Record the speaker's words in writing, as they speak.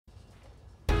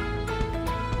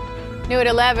New at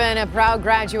 11, a proud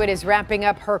graduate is wrapping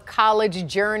up her college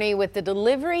journey with the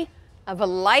delivery of a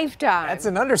lifetime. That's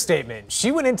an understatement.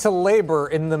 She went into labor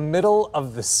in the middle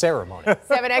of the ceremony.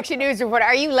 7 Action News report.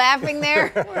 Are you laughing there?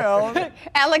 Well,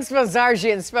 Alex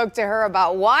Bozarjian spoke to her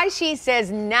about why she says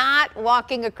not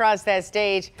walking across that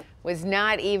stage was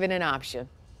not even an option.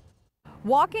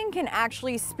 Walking can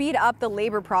actually speed up the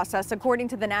labor process, according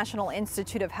to the National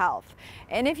Institute of Health.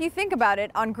 And if you think about it,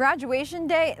 on graduation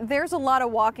day, there's a lot of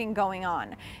walking going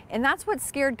on. And that's what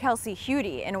scared Kelsey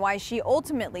Hudy and why she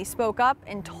ultimately spoke up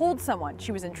and told someone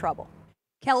she was in trouble.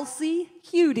 Kelsey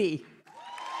Hudy.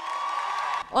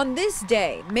 On this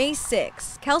day, May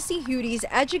 6, Kelsey Hudy's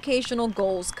educational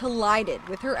goals collided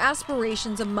with her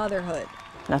aspirations of motherhood.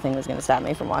 Nothing was going to stop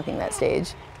me from walking that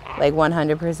stage, like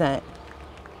 100%.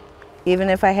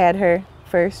 Even if I had her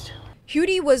first.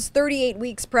 Hudy was 38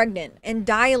 weeks pregnant and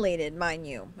dilated, mind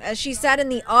you, as she sat in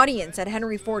the audience at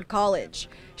Henry Ford College.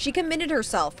 She committed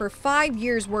herself for 5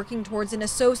 years working towards an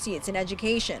associate's in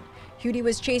education. Hudy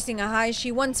was chasing a high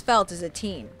she once felt as a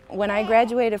teen. When I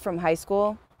graduated from high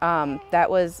school, that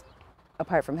was,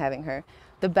 apart from having her,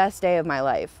 the best day of my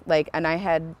life. And I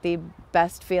had the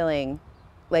best feeling,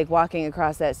 walking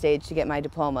across that stage to get my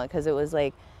diploma, because it was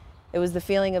the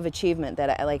feeling of achievement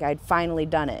that I'd finally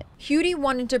done it. Hudy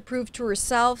wanted to prove to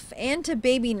herself and to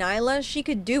baby Nyla she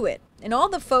could do it. And all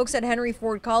the folks at Henry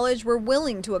Ford College were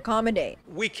willing to accommodate.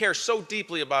 We care so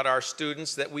deeply about our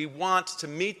students that we want to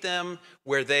meet them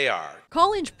where they are.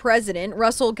 College president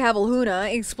Russell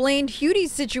Cavalhuna explained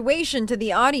Hudy's situation to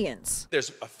the audience.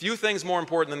 There's a few things more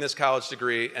important than this college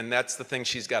degree, and that's the thing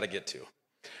she's got to get to.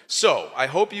 So I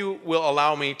hope you will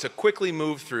allow me to quickly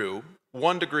move through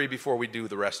 1 degree before we do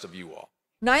the rest of you all.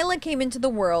 Nyla came into the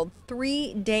world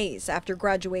 3 days after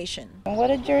graduation. What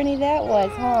a journey that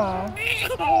was,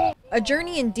 huh? A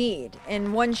journey indeed,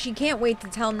 and one she can't wait to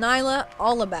tell Nyla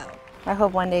all about. I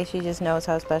hope one day she just knows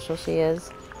how special she is.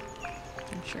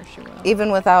 I'm sure she will.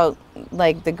 Even without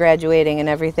the graduating and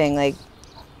everything,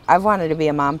 I've wanted to be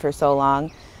a mom for so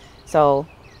long, so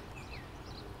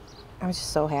I'm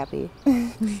just so happy.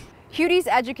 Hudy's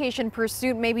education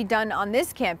pursuit may be done on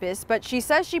this campus, but she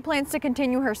says she plans to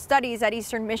continue her studies at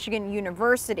Eastern Michigan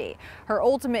University. Her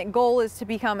ultimate goal is to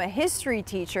become a history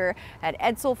teacher at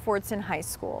Edsel Fordson High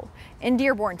School. In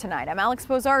Dearborn tonight, I'm Alex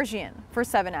Bozarjian for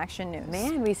 7 Action News.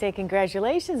 Man, we say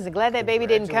congratulations. I'm glad that baby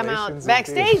didn't come out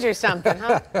backstage or something,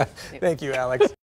 huh? Thank you, Alex.